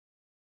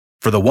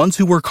For the ones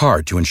who work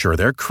hard to ensure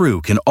their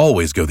crew can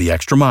always go the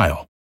extra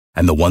mile,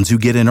 and the ones who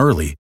get in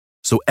early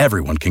so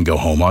everyone can go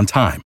home on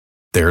time,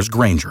 there's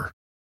Grainger,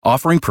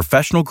 offering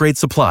professional-grade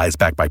supplies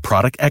backed by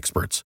product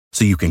experts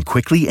so you can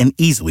quickly and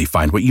easily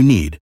find what you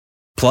need.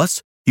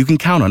 Plus, you can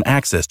count on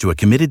access to a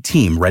committed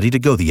team ready to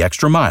go the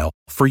extra mile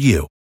for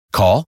you.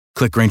 Call,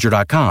 click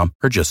Grainger.com,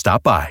 or just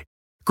stop by.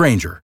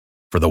 Grainger,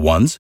 for the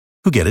ones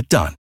who get it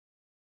done.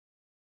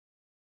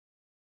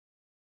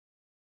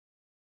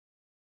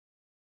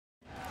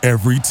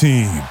 Every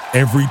team,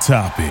 every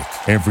topic,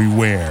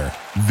 everywhere.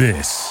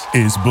 This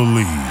is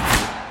Believe.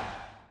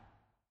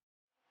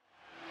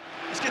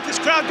 Let's get this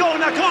crowd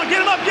going now. Come on,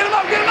 get him up, get him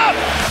up, get him up!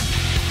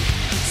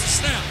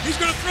 Snap. He's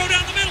going to throw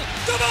down the middle.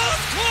 The ball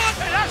is caught.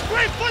 Hey, that's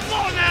great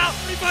football now.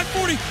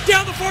 35-40,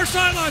 down the far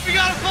sideline. We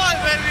got to play,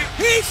 baby.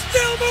 He's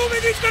still moving.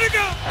 He's going to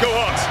go. Go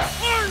Hawks.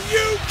 Are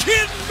you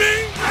kidding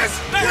me?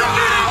 Let's go.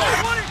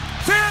 20,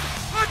 10,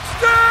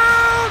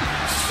 touchdown,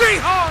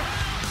 Seahawks.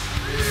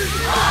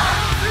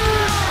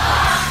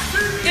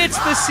 It's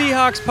the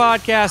Seahawks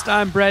podcast.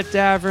 I'm Brett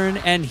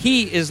Davern, and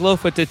he is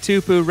Lofa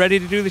Tatupu. Ready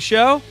to do the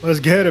show? Let's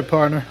get it,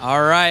 partner.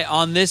 All right.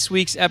 On this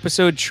week's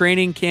episode,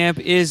 training camp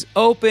is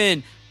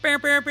open.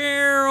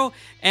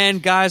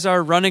 And guys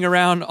are running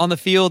around on the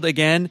field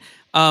again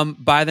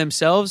by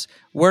themselves,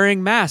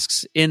 wearing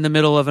masks in the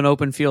middle of an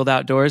open field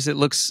outdoors. It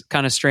looks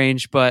kind of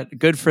strange, but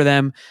good for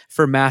them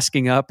for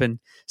masking up and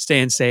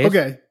staying safe.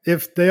 Okay,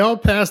 if they all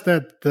pass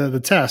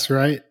the test,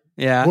 right?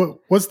 Yeah.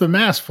 What's the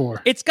mask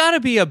for? It's got to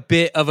be a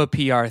bit of a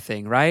PR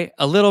thing, right?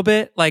 A little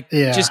bit, like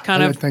just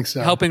kind of think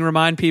so. Helping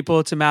remind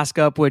people to mask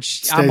up,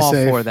 which Stay I'm all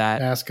safe, for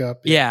that. Mask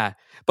up. Yeah.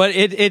 But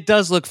it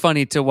does look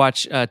funny to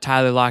watch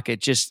Tyler Lockett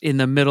just in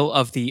the middle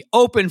of the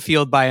open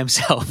field by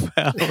himself,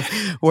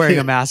 wearing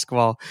a mask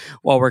while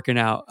working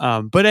out.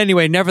 But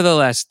anyway,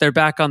 nevertheless, they're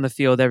back on the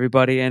field,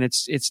 everybody, and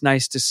it's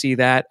nice to see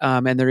that.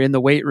 And they're in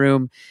the weight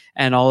room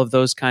and all of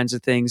those kinds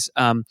of things.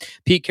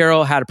 Pete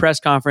Carroll had a press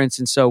conference,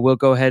 and so we'll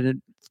go ahead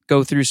and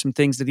go through some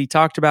things that he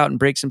talked about and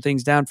break some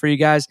things down for you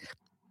guys.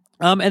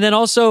 And then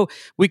also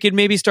we could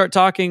maybe start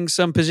talking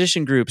some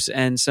position groups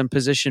and some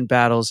position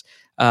battles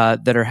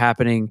that are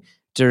happening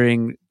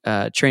during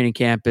training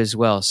camp as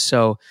well.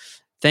 So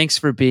thanks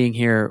for being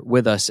here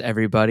with us,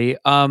 everybody.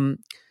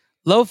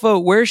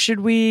 Lofa, where should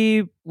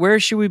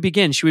we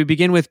begin? Should we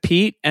begin with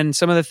Pete and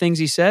some of the things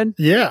he said?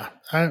 Yeah.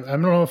 I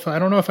don't know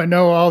if I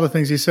know all the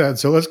things he said.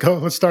 So let's go.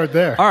 Let's start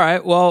there. All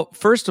right. Well,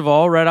 first of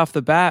all, right off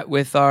the bat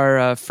with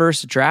our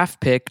first draft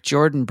pick,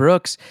 Jordan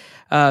Brooks,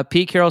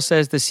 Pete Carroll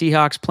says the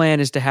Seahawks plan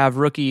is to have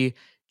rookie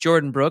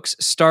Jordan Brooks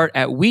start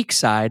at weak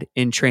side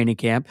in training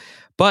camp,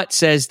 but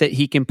says that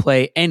he can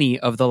play any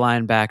of the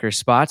linebacker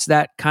spots.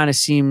 That kind of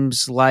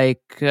seems like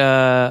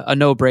a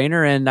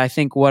no-brainer, and I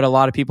think what a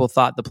lot of people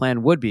thought the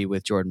plan would be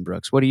with Jordan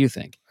Brooks. What do you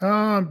think?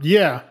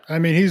 Yeah. I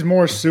mean, he's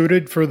more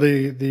suited for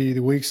the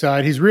weak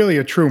side. He's really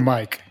a true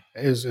Mike,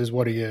 is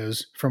what he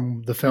is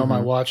from the film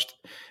I watched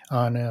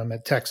on him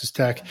at Texas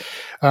Tech.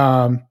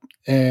 But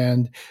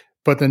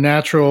the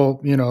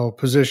natural,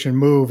 position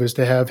move is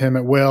to have him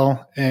at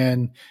will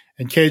and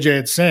KJ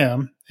at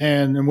Sam.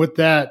 And with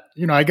that,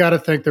 I got to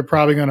think they're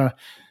probably going to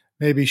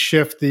maybe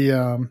shift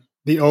the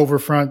over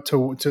front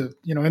to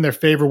in their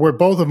favor, where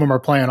both of them are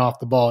playing off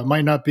the ball. It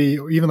might not be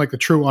even like the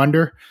true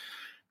under.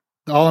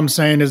 All I'm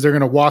saying is they're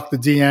going to walk the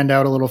D end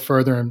out a little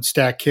further and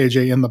stack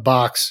KJ in the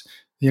box.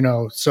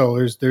 So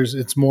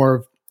it's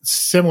more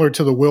similar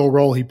to the will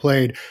role he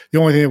played. The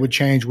only thing that would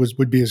change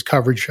would be his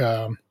coverage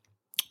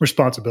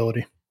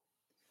responsibility.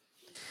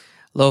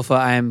 Lofa,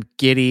 I am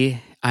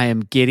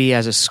giddy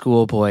as a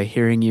schoolboy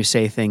hearing you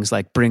say things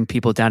like bring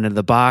people down into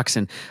the box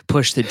and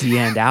push the D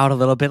end out a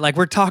little bit. Like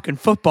we're talking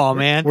football,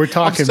 man. We're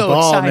talking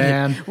ball, excited.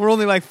 Man. We're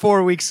only like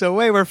 4 weeks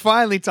away. We're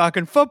finally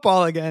talking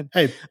football again.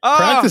 Hey,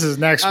 practice is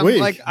next week.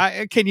 Like,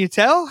 can you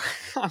tell?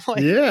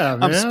 Yeah,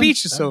 man. I'm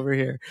speechless over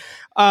here.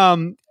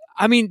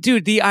 I mean,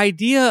 dude, the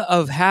idea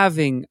of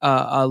having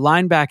a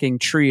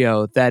linebacking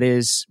trio that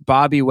is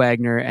Bobby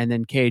Wagner and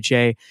then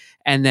KJ,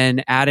 and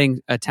then adding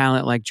a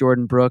talent like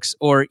Jordan Brooks,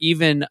 or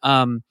even,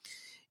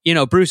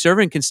 Bruce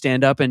Irvin can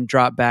stand up and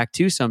drop back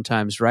too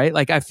sometimes, right?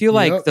 Like, I feel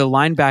like the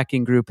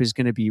linebacking group is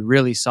going to be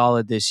really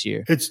solid this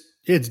year.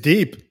 It's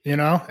deep,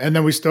 and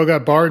then we still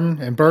got Barden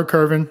and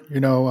Burke-Irvin.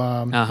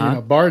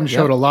 Barden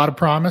showed a lot of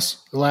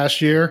promise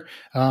last year,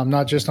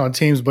 not just on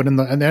teams, but at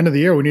the end of the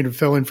year, we need to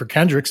fill in for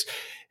Kendricks.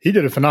 He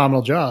did a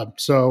phenomenal job.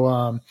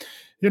 So,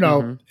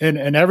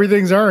 and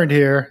everything's earned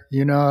here.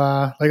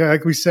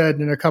 Like we said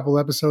in a couple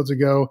episodes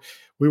ago,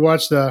 we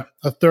watched a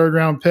third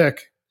round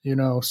pick,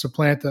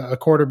 supplant a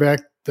quarterback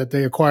that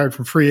they acquired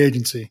from free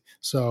agency.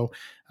 So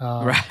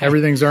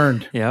everything's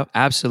earned. Yeah,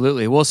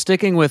 absolutely. Well,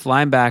 sticking with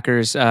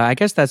linebackers, I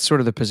guess that's sort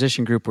of the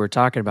position group we're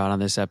talking about on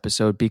this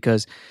episode,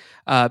 because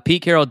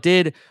Pete Carroll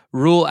did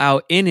rule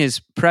out in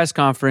his press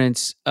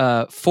conference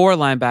 4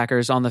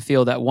 linebackers on the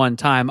field at one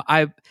time.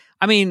 I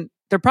mean,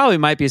 there probably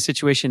might be a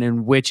situation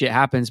in which it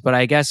happens, but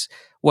I guess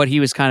what he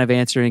was kind of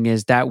answering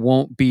is that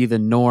won't be the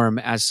norm,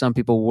 as some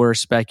people were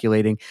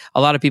speculating.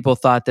 A lot of people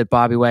thought that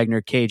Bobby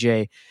Wagner,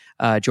 KJ,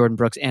 Jordan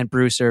Brooks, and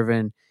Bruce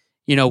Irvin,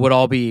 would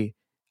all be,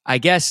 I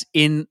guess,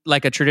 in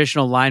like a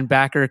traditional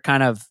linebacker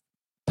kind of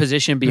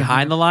position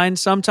behind the line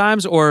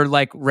sometimes, or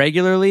like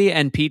regularly.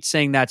 And Pete's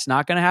saying that's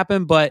not going to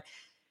happen, but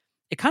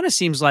it kind of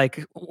seems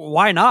like,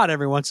 why not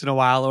every once in a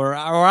while? Or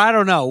I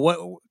don't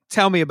know.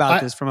 Tell me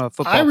about this from a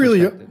football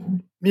perspective.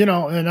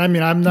 And I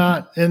mean, I'm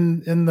not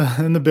in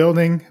the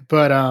building,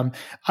 but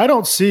I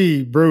don't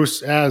see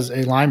Bruce as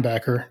a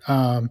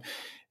linebacker.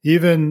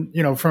 Even,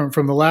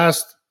 from the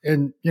last,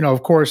 and,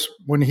 of course,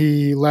 when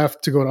he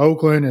left to go to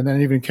Oakland and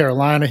then even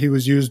Carolina, he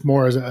was used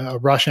more as a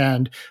rush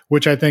end,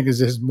 which I think is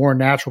his more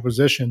natural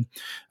position.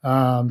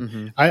 I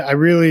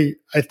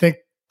think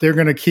they're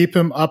going to keep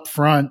him up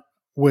front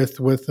with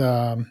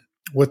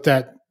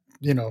that,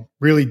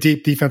 really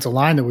deep defensive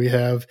line that we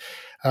have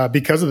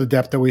because of the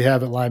depth that we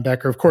have at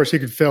linebacker. Of course, he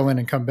could fill in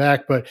and come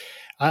back, but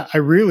I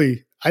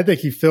think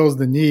he fills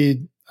the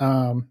need.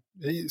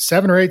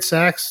 7 or 8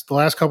 sacks the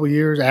last couple of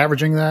years,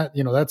 averaging that,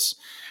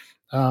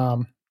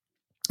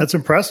 that's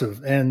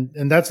impressive.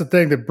 And that's the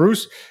thing that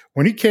Bruce,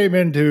 when he came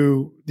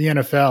into the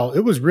NFL,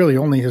 it was really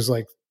only his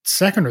like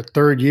second or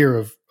third year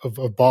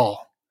of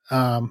ball.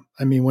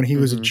 When he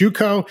was at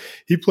JUCO,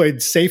 he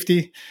played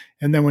safety.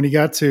 And then when he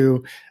got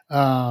to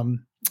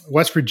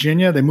West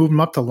Virginia, they moved him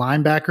up to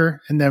linebacker.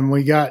 And then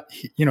when he got,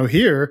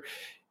 here,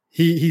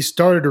 he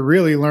started to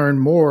really learn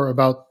more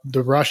about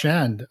the rush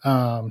end.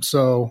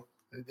 So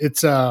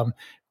it's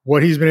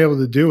what he's been able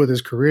to do with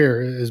his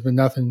career has been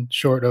nothing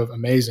short of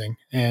amazing.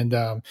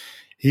 And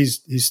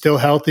he's still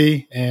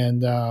healthy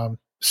and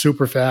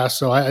super fast.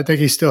 So I think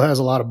he still has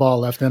a lot of ball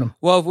left in him.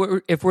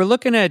 Well, if we're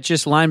looking at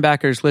just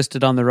linebackers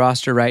listed on the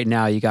roster right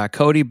now, you got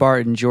Cody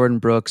Barton, Jordan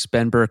Brooks,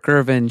 Ben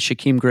Burke-Irvin,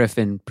 Shaquem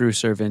Griffin,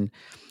 Bruce Irvin,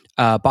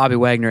 Bobby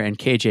Wagner, and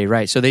KJ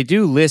Wright. So they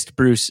do list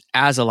Bruce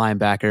as a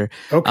linebacker,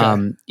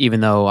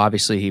 even though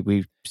obviously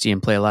we see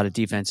him play a lot of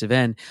defensive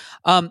end.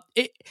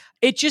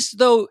 It just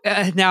though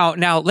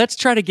now let's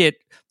try to get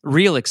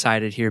real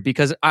excited here,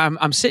 because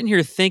I'm sitting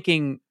here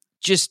thinking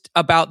just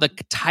about the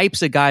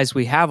types of guys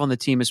we have on the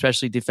team,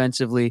 especially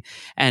defensively,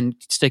 and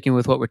sticking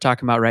with what we're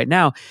talking about right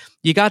now.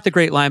 You got the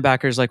great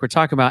linebackers like we're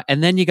talking about,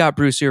 and then you got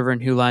Bruce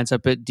Irvin, who lines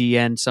up at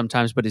DN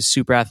sometimes, but is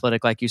super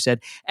athletic, like you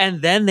said.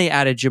 And then they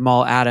added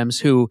Jamal Adams,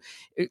 who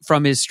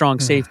from his strong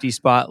safety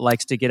spot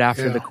likes to get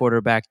after the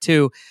quarterback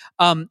too.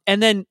 And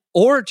then,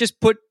 or just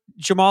put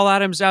Jamal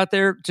Adams out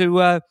there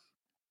to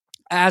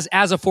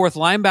as a fourth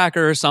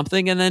linebacker or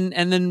something, and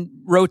then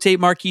rotate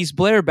Marquise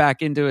Blair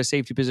back into a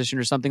safety position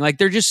or something. Like,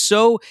 they're just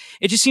so,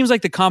 it just seems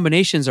like the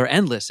combinations are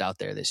endless out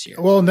there this year.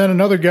 Well, and then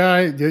another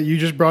guy that you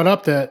just brought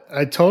up that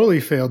I totally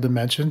failed to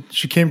mention,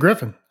 Shaquem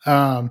Griffin.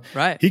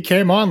 Right. He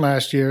came on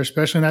last year,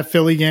 especially in that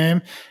Philly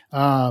game,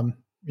 causing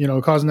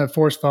that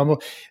forced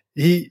fumble.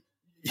 He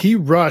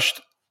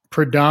rushed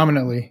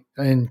predominantly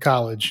in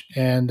college.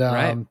 And,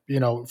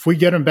 if we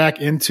get him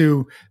back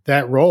into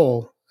that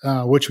role,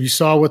 which we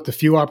saw with the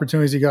few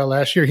opportunities he got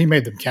last year, he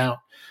made them count.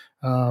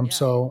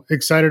 So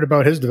excited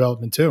about his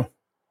development too.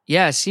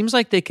 Yeah, it seems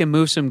like they can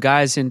move some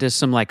guys into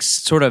some like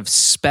sort of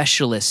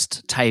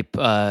specialist type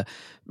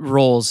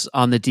roles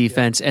on the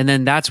defense, and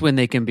then that's when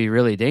they can be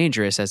really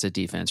dangerous as a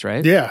defense,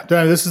 right? Yeah,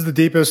 this is the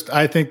deepest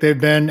I think they've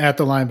been at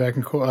the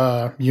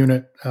linebacking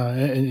unit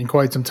in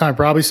quite some time,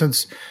 probably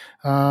since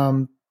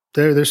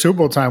their Super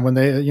Bowl time, when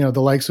they,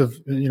 the likes of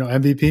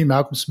MVP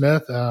Malcolm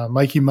Smith,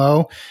 Mikey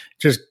Moe,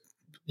 just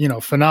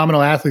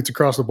phenomenal athletes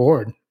across the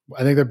board.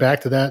 I think they're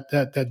back to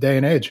that day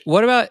and age.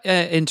 What about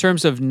in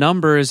terms of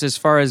numbers, as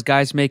far as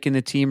guys making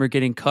the team or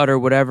getting cut or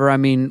whatever? I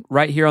mean,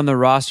 right here on the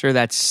roster,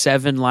 that's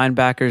 7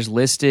 linebackers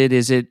listed.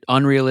 Is it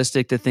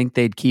unrealistic to think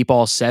they'd keep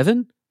all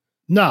 7?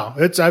 No,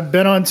 I've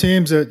been on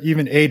teams that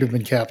even 8 have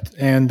been kept,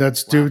 and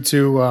that's due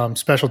to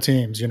special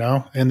teams, and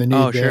the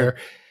need there. Sure.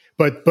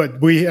 But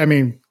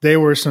they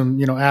were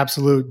some,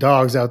 absolute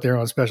dogs out there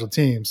on special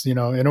teams. In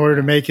order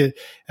to make it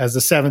as the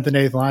 7th and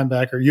 8th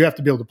linebacker, you have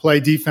to be able to play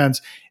defense,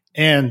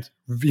 and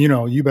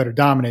you better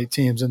dominate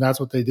teams, and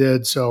that's what they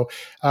did. So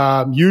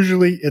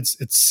usually it's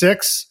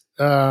 6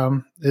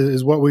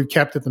 is what we've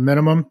kept at the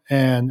minimum,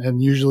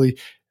 and usually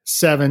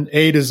 7,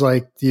 8 is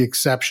like the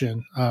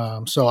exception.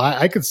 So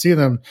I could see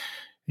them,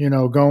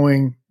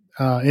 going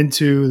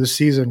into the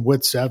season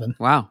with 7.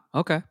 Wow.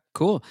 Okay.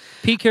 Cool.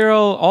 Pete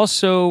Carroll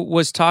also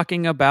was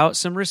talking about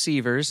some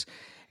receivers.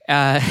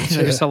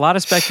 There's a lot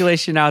of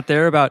speculation out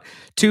there about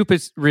 2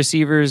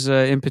 receivers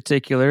in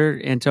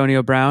particular,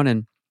 Antonio Brown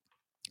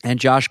and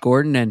Josh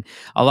Gordon, and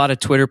a lot of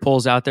Twitter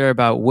polls out there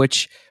about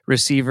which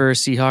receiver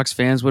Seahawks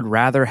fans would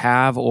rather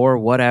have or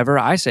whatever.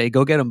 I say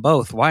go get them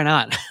both. Why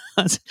not?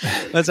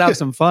 Let's have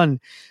some fun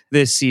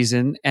this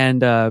season.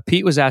 And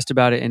Pete was asked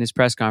about it in his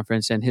press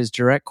conference, and his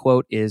direct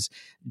quote is,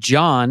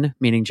 John,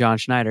 meaning John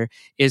Schneider,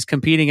 is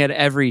competing at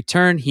every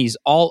turn. He's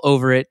all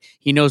over it.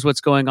 He knows what's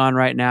going on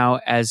right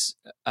now as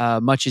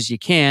much as you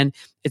can.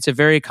 It's a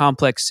very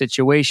complex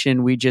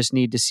situation. We just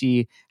need to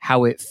see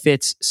how it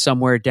fits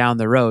somewhere down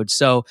the road.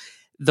 So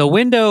the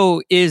window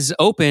is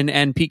open,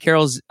 and Pete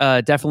Carroll's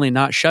definitely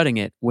not shutting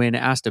it when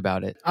asked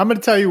about it. I'm going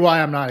to tell you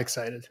why I'm not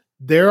excited.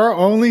 There are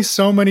only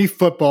so many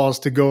footballs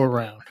to go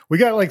around. We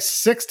got like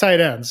 6 tight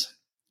ends,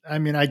 I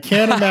mean, I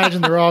can't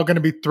imagine they're all going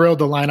to be thrilled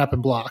to line up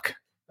and block.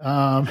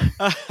 And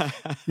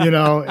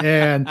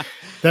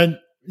then,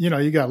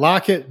 you got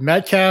Lockett,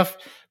 Metcalf,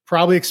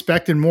 probably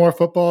expecting more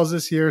footballs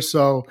this year.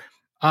 So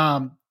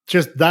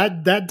just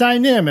that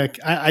dynamic,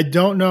 I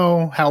don't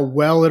know how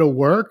well it'll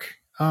work.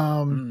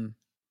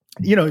 Antonio,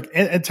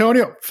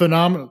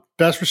 phenomenal,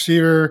 best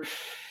receiver,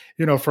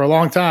 for a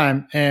long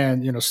time.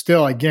 And,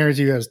 still, I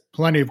guarantee he has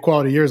plenty of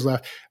quality years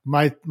left.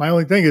 My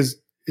only thing is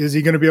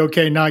he going to be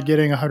okay not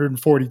getting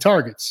 140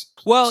 targets?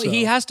 Well,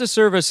 he has to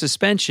serve a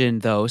suspension,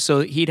 though,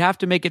 so he'd have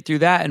to make it through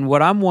that. And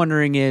what I'm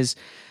wondering is,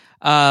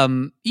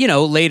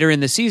 later in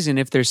the season,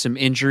 if there's some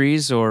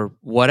injuries or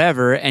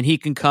whatever, and he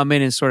can come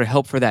in and sort of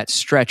help for that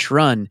stretch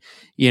run,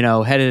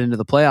 headed into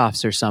the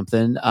playoffs or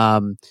something,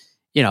 that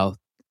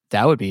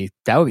would be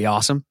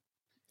awesome.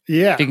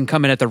 Yeah. If he can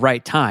come in at the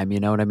right time, you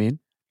know what I mean?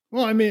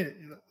 Well, I mean,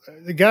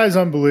 the guy's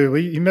unbelievable.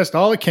 He missed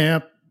all the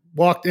camp,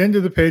 walked into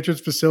the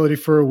Patriots facility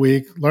for a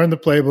week, learned the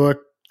playbook,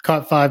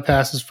 caught 5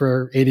 passes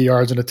for 80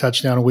 yards and a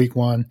touchdown in week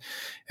 1.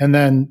 And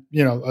then,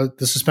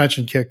 the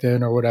suspension kicked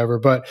in or whatever.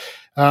 But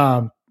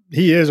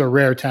he is a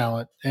rare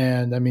talent.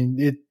 And I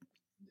mean,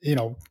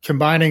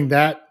 combining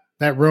that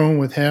room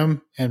with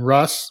him and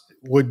Russ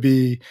would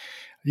be,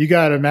 you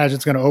got to imagine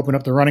it's going to open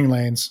up the running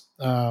lanes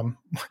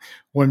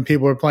when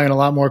people are playing a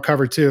lot more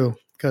cover 2,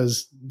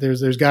 because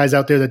there's guys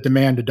out there that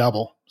demand a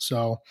double.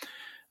 So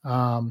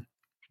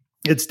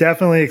it's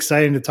definitely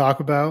exciting to talk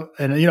about.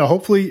 And,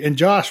 hopefully, and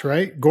Josh,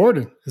 right?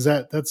 Gordon,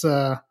 that's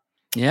there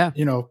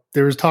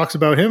was talks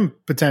about him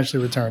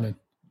potentially returning.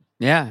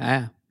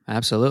 Yeah,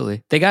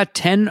 absolutely. They got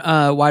 10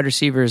 wide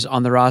receivers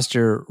on the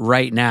roster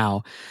right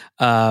now,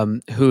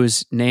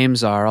 whose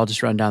names are, I'll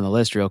just run down the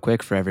list real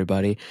quick for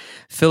everybody.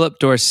 Philip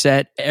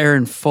Dorsett,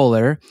 Aaron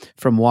Fuller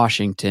from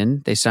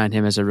Washington. They signed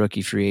him as a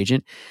rookie free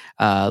agent.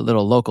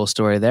 Little local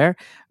story there.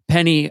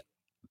 Penny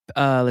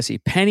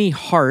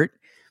Hart,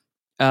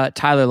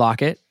 Tyler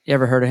Lockett. You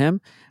ever heard of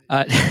him?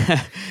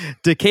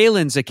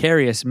 DeKalin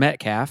Zacharias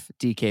Metcalf,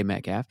 DK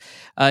Metcalf.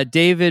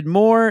 David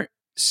Moore,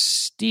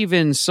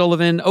 Steven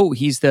Sullivan. Oh,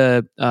 he's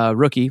the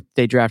rookie.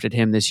 They drafted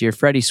him this year.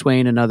 Freddie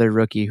Swain, another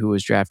rookie who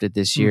was drafted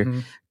this year. Mm-hmm.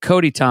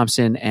 Cody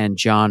Thompson and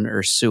John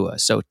Ursua.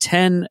 So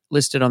 10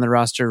 listed on the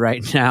roster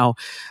right now.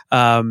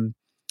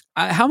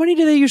 How many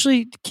do they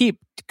usually keep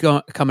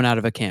coming out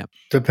of a camp?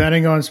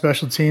 Depending on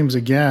special teams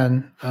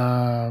again,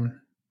 I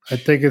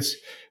think it's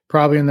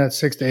probably in that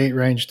 6 to 8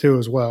 range too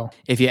as well.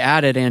 If you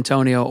added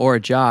Antonio or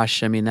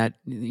Josh, I mean, that,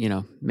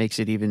 makes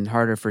it even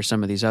harder for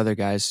some of these other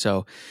guys.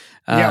 So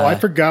I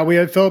forgot we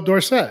had Philip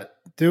Dorsett.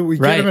 Did we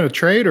get him in a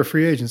trade or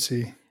free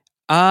agency?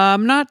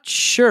 I'm not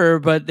sure,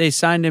 but they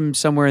signed him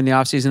somewhere in the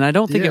offseason. I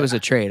don't think it was a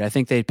trade. I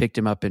think they picked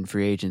him up in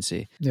free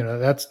agency.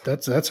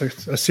 That's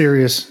a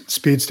serious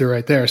speedster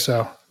right there.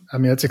 So, I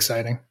mean, that's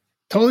exciting.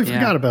 Totally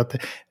forgot about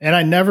that. And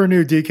I never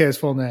knew DK's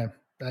full name.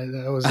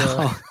 That was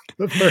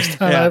the first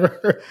time I ever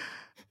heard.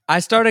 I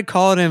started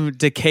calling him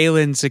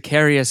DeKalin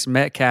Zacharias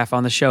Metcalf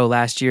on the show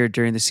last year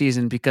during the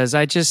season because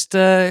I just,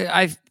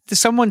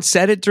 someone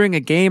said it during a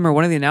game or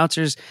one of the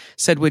announcers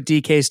said what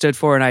DK stood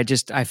for, and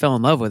I fell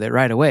in love with it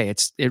right away.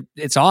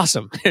 It's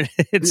awesome.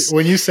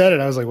 When you said it,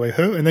 I was like, wait,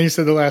 who? And then you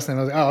said the last name.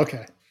 I was like, oh,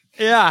 okay.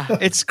 Yeah,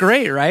 it's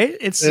great, right?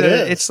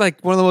 It's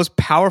like one of the most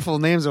powerful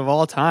names of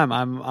all time.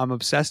 I'm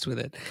obsessed with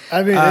it.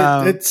 I mean,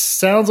 it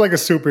sounds like a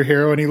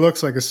superhero, and he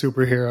looks like a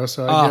superhero.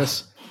 So I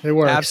guess it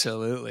works.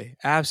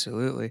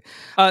 Absolutely.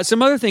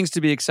 Some other things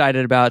to be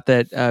excited about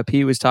that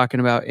Pete was talking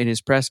about in his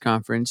press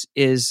conference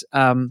is,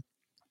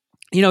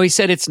 he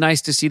said it's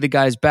nice to see the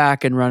guys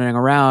back and running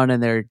around,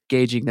 and they're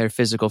gauging their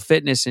physical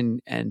fitness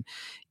and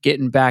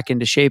getting back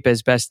into shape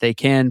as best they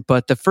can.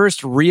 But the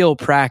first real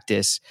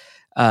practice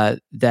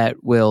that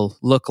will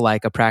look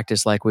like a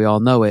practice like we all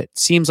know it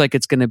seems like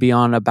it's going to be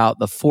on about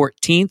the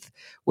 14th,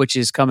 which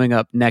is coming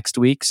up next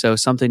week. So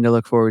something to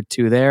look forward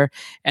to there.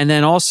 And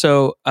then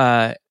also,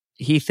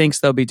 he thinks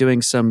they'll be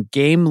doing some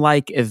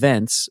game-like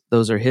events,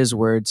 those are his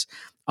words,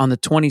 on the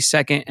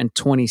 22nd and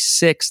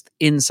 26th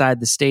inside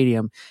the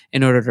stadium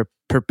in order to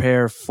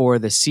prepare for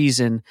the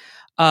season.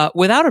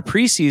 Without a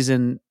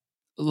preseason,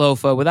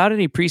 Lofa, without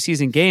any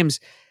preseason games,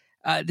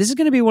 this is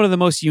going to be one of the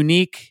most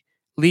unique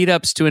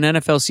lead-ups to an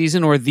NFL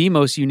season, or the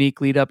most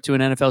unique lead-up to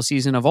an NFL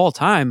season of all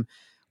time.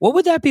 What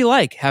would that be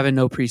like, having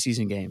no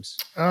preseason games?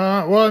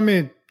 Well, I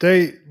mean,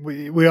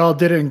 we all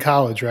did it in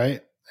college,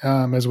 right?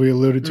 As we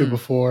alluded to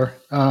before.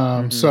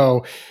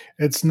 So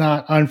it's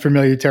not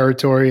unfamiliar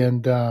territory.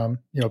 And,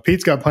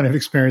 Pete's got plenty of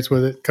experience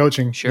with it,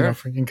 coaching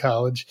in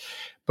college.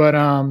 But,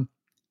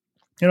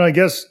 I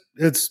guess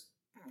it's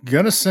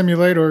going to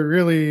simulate or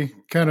really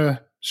kind of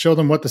show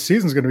them what the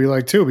season's going to be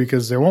like too,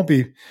 because there won't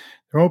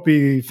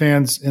be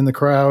fans in the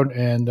crowd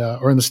and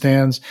or in the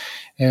stands.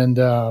 And,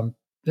 I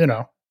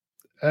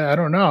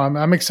don't know.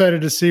 I'm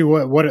excited to see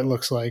what it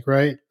looks like,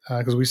 right?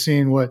 Because we've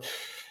seen what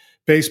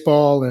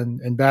baseball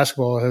and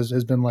basketball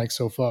has been like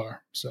so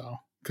far. So,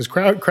 because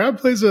crowd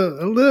plays a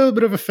little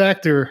bit of a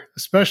factor,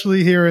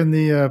 especially here in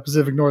the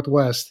Pacific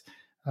Northwest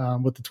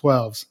with the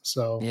 12s.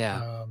 So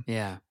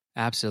yeah.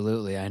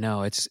 Absolutely. I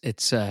know.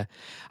 It's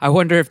I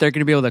wonder if they're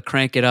going to be able to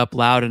crank it up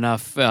loud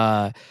enough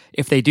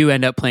if they do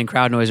end up playing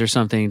crowd noise or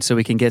something, so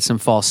we can get some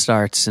false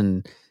starts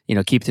and,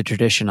 keep the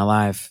tradition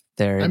alive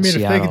there in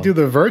Seattle. If they could do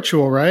the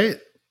virtual, right?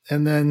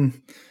 And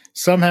then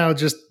somehow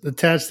just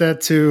attach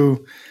that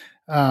to,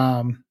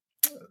 a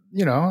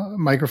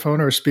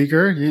microphone or a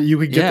speaker, you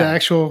would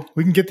get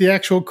we can get the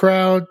actual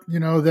crowd,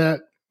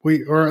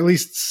 or at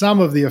least some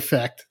of the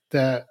effect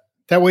that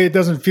way it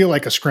doesn't feel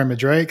like a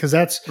scrimmage, right? Because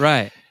that's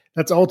right.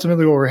 That's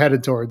ultimately what we're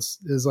headed towards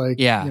is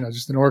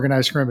just an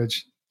organized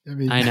scrimmage. I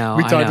mean, I know.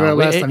 We talked about it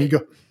last time.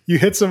 You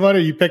hit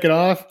somebody, you pick it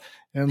off,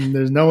 and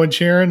there's no one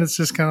cheering. It's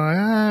just kind of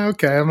like,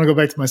 okay, I'm going to go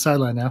back to my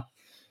sideline now.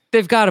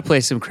 They've got to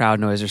play some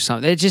crowd noise or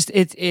something.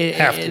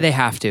 They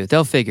have to.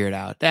 They'll figure it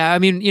out. I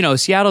mean,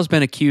 Seattle's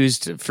been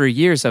accused for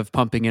years of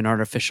pumping in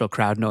artificial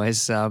crowd noise.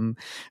 So,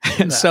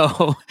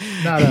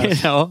 not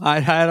us.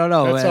 I don't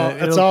know.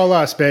 That's all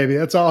us, baby.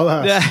 That's all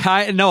us.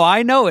 I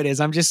know it is.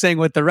 I'm just saying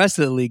what the rest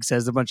of the league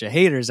says. A bunch of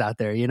haters out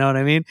there. You know what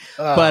I mean?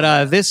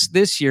 But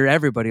this year,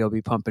 everybody will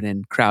be pumping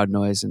in crowd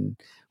noise, and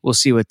we'll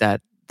see what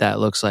that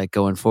looks like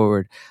going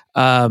forward.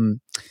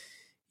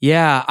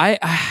 Yeah,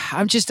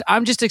 I'm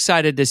just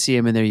excited to see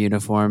them in their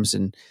uniforms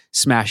and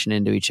smashing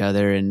into each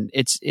other, and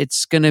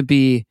it's gonna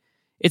be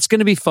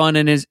fun,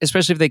 and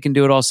especially if they can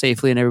do it all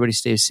safely and everybody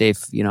stays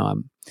safe.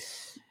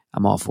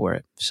 I'm all for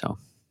it. So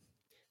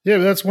yeah,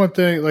 but that's one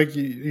thing. Like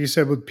you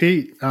said with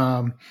Pete,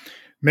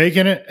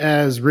 making it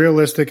as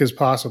realistic as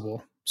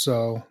possible.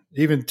 So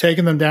even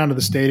taking them down to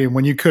the stadium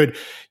when you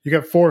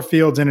got 4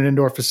 fields in an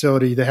indoor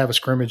facility to have a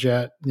scrimmage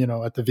at the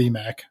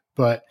VMAC,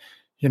 but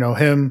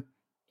him.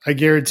 I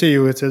guarantee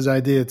you it's his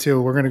idea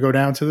too. We're going to go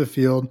down to the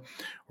field.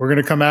 We're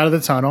going to come out of the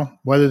tunnel,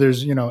 whether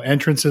there's,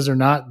 entrances or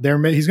not.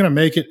 He's going to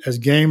make it as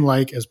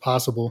game-like as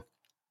possible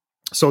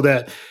so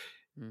that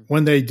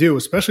when they do,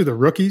 especially the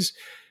rookies,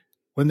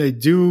 when they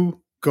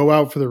do go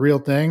out for the real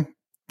thing,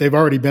 they've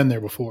already been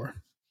there before.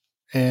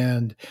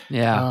 And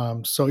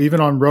so even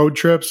on road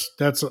trips,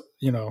 that's,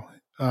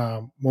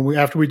 after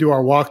we do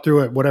our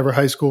walkthrough at whatever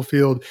high school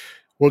field,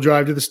 we'll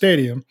drive to the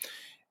stadium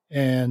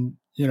and,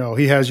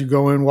 he has you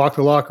go in, walk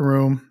the locker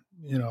room,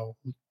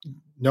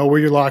 know where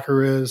your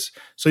locker is.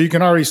 So you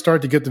can already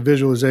start to get the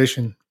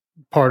visualization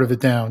part of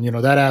it down,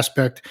 that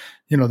aspect,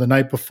 the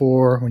night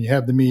before when you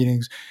have the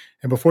meetings.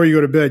 And before you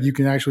go to bed, you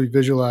can actually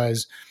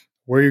visualize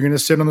where you're going to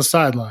sit on the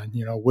sideline,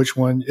 which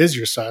one is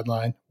your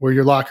sideline, where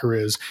your locker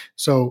is.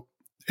 So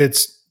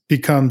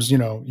becomes,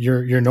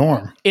 your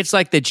norm. It's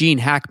like the Gene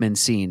Hackman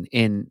scene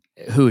in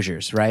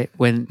Hoosiers, right?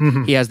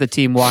 When he has the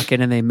team walk in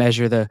and they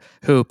measure the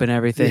hoop and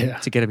everything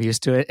to get him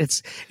used to it.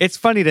 It's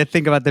funny to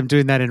think about them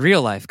doing that in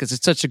real life because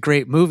it's such a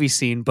great movie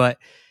scene, but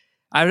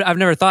I've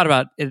never thought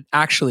about it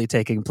actually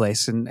taking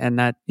place and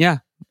that,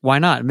 why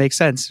not? It makes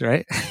sense,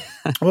 right?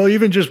 Well,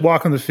 even just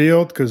walking the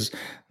field, because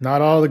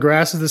not all the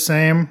grass is the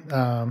same.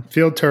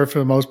 Field turf for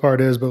the most part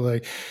is,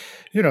 but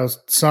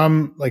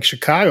some like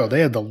Chicago, they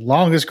had the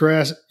longest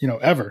grass,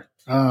 ever.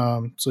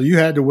 So you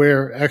had to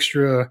wear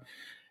extra,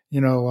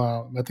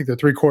 I think they're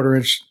 3/4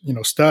 inch,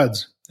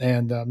 studs,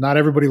 and not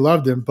everybody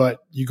loved them, but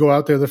you go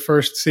out there the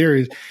first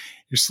series,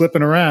 you're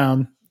slipping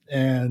around,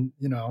 and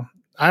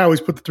I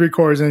always put the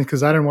 3/4 in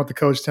because I didn't want the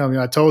coach telling me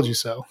I told you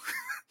so.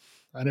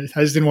 I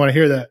just didn't want to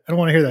hear that. I don't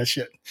want to hear that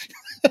shit.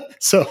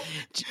 So,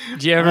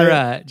 do you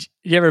ever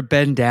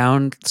bend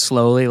down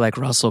slowly like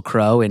Russell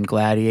Crowe in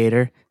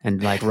Gladiator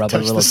and like rub a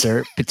little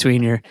dirt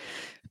between your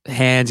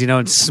hands,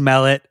 and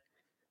smell it?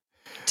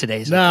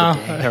 Today's a good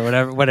day,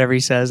 or whatever he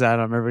says. I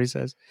don't remember what he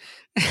says.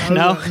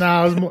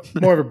 I was more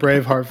of a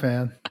Braveheart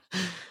fan.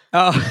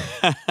 Oh,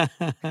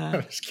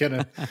 I'm just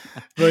kidding.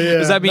 But yeah,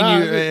 does that mean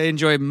you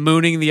enjoy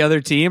mooning the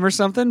other team or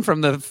something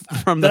from the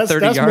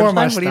 30-yard line?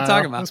 What are you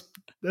talking about?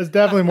 That's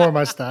definitely more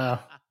my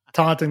style.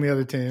 Taunting the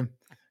other team.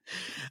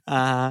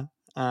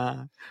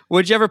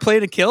 Would you ever play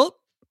in a kilt?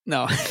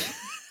 No.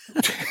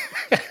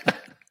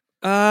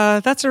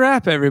 That's a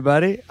wrap,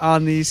 everybody,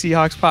 on the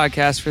Seahawks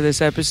podcast for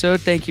this episode.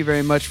 Thank you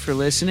very much for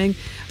listening.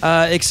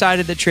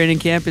 Excited that training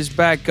camp is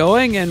back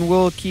going, and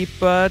we'll keep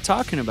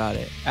talking about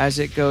it as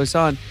it goes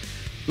on.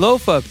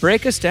 Lofa,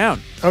 break us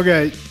down.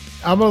 Okay,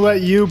 I'm going to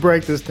let you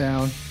break this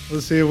down.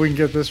 Let's see if we can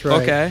get this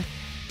right. Okay.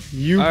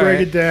 You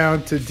break it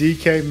down to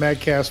DK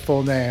Metcalf's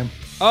full name.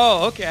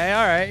 Oh, okay.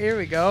 All right, here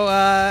we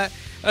go.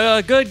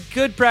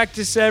 Good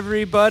practice,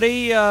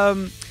 everybody.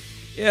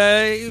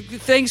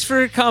 Thanks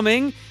for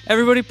coming.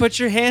 Everybody put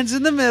your hands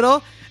in the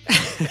middle.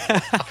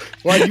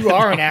 Well, you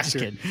are an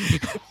actor.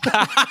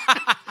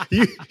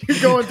 You're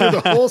going through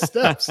the whole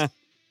steps.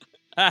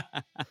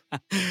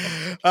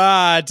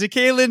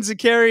 DeKalin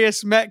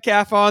Zacharias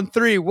Metcalf on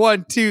 3.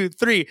 1, 2,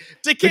 3.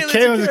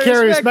 DeKalin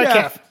Zacharias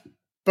Metcalf.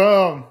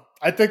 Boom.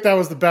 I think that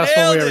was the best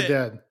one we ever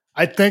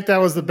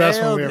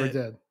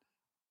did.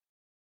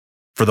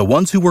 For the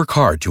ones who work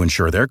hard to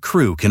ensure their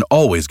crew can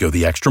always go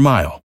the extra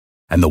mile,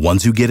 and the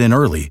ones who get in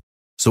early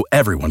so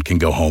everyone can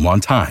go home on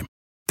time,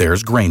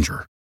 there's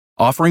Grainger,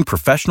 offering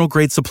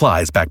professional-grade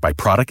supplies backed by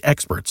product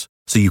experts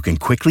so you can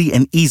quickly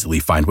and easily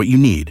find what you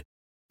need.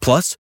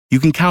 Plus, you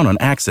can count on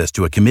access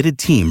to a committed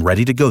team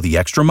ready to go the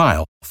extra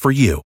mile for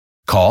you.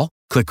 Call,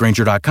 click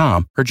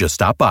Grainger.com, or just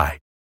stop by.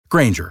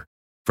 Grainger,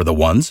 for the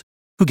ones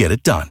who get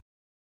it done.